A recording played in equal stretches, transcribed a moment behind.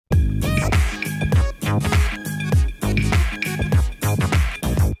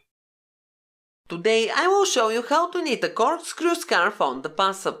Today I will show you how to knit a corkscrew scarf on the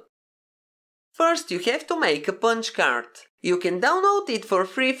Passap. First you have to make a punch card. You can download it for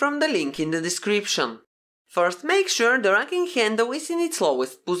free from the link in the description. First make sure the racking handle is in its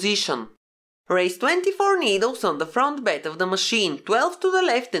lowest position. Raise 24 needles on the front bed of the machine, 12 to the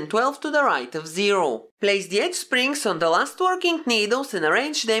left and 12 to the right of 0. Place the edge springs on the last working needles and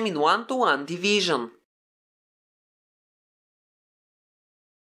arrange them in 1-to-1 division.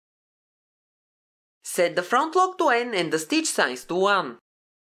 Set the front lock to N and the stitch size to 1.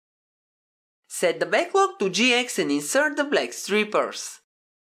 Set the back lock to GX and insert the black strippers.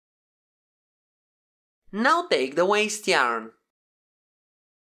 Now take the waste yarn.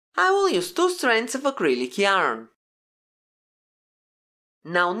 I will use 2 strands of acrylic yarn.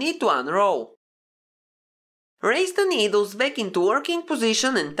 Now knit 1 row. Raise the needles back into working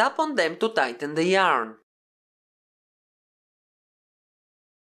position and tap on them to tighten the yarn.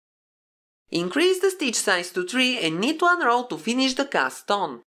 Increase the stitch size to 3 and knit 1 row to finish the cast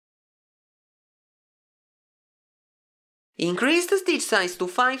on. Increase the stitch size to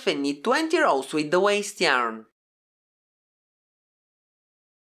 5 and knit 20 rows with the waste yarn.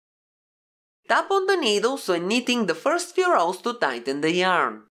 Tap on the needles when knitting the first few rows to tighten the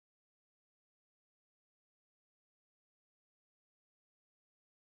yarn.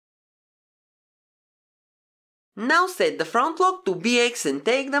 Now set the front lock to BX and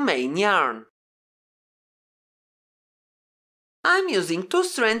take the main yarn. I'm using 2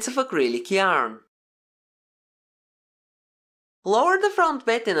 strands of acrylic yarn. Lower the front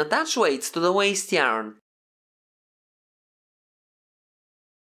bed and attach weights to the waste yarn.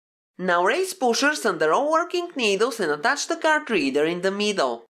 Now raise pushers under all working needles and attach the card reader in the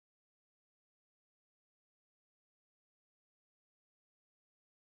middle.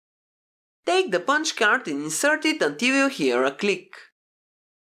 Take the punch card and insert it until you hear a click.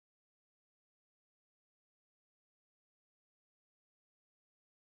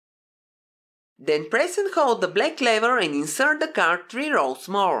 Then press and hold the black lever and insert the card 3 rows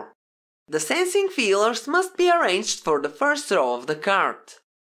more. The sensing feelers must be arranged for the first row of the card.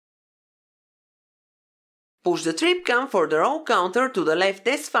 Push the trip cam for the row counter to the left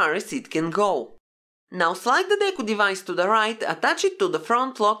as far as it can go. Now slide the deco device to the right, attach it to the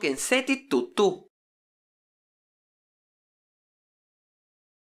front lock and set it to 2.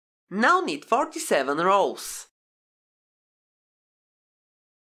 Now knit 47 rows.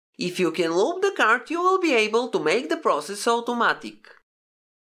 If you can loop the card, you will be able to make the process automatic.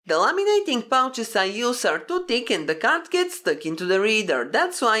 The laminating pouches I use are too thick and the card gets stuck into the reader.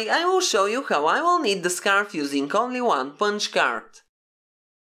 That's why I will show you how I will knit the scarf using only 1 punch card.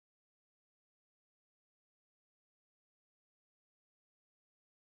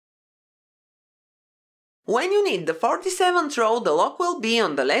 When you knit the 47th row, the lock will be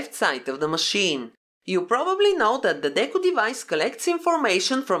on the left side of the machine. You probably know that the deco device collects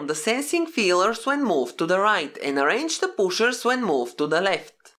information from the sensing feelers when moved to the right and arranges the pushers when moved to the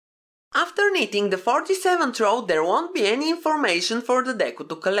left. After knitting the 47th row, there won't be any information for the deco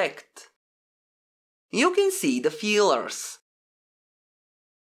to collect. You can see the feelers.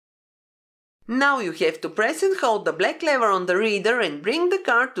 Now you have to press and hold the black lever on the reader and bring the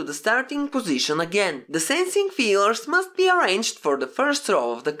card to the starting position again. The sensing feelers must be arranged for the first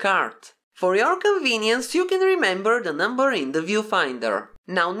row of the card. For your convenience, you can remember the number in the viewfinder.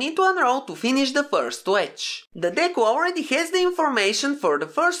 Now knit 1 row to finish the first wedge. The deco already has the information for the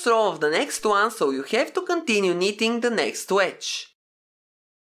first row of the next one, so you have to continue knitting the next wedge.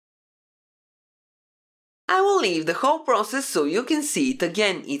 I will leave the whole process so you can see it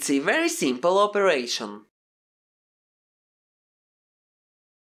again. It's a very simple operation.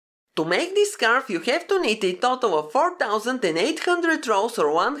 To make this scarf you have to knit a total of 4,800 rows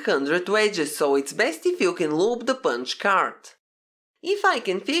or 100 wedges, so it's best if you can loop the punch card. If I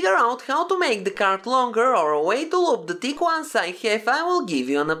can figure out how to make the card longer or a way to loop the thick ones I have, I will give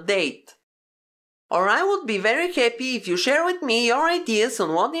you an update. Or I would be very happy if you share with me your ideas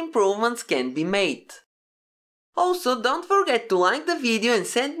on what improvements can be made. Also, don't forget to like the video and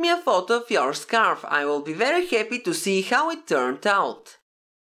send me a photo of your scarf. I will be very happy to see how it turned out.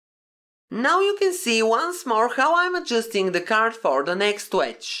 Now you can see once more how I'm adjusting the card for the next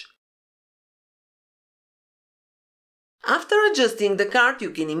wedge. After adjusting the card,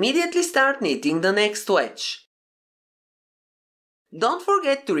 you can immediately start knitting the next wedge. Don't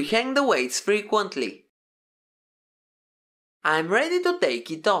forget to rehang the weights frequently. I'm ready to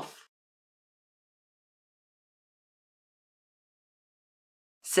take it off.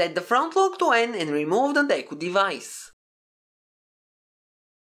 Set the front lock to N and remove the deco device.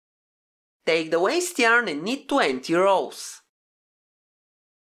 Take the waste yarn and knit 20 rows.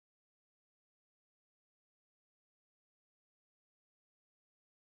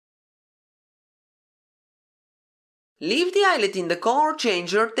 Leave the eyelet in the color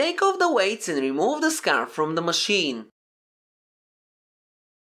changer, take off the weights and remove the scarf from the machine.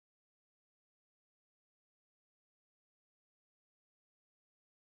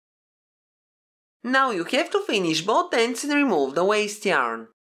 Now you have to finish both ends and remove the waste yarn.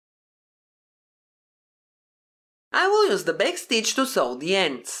 I will use the back stitch to sew the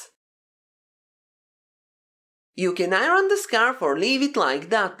ends. You can iron the scarf or leave it like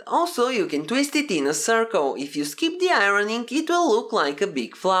that. Also, you can twist it in a circle. If you skip the ironing, it will look like a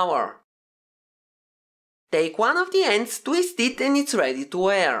big flower. Take one of the ends, twist it, and it's ready to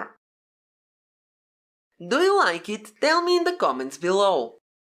wear. Do you like it? Tell me in the comments below.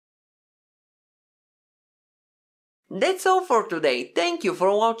 That's all for today. Thank you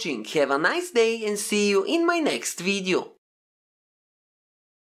for watching. Have a nice day and see you in my next video.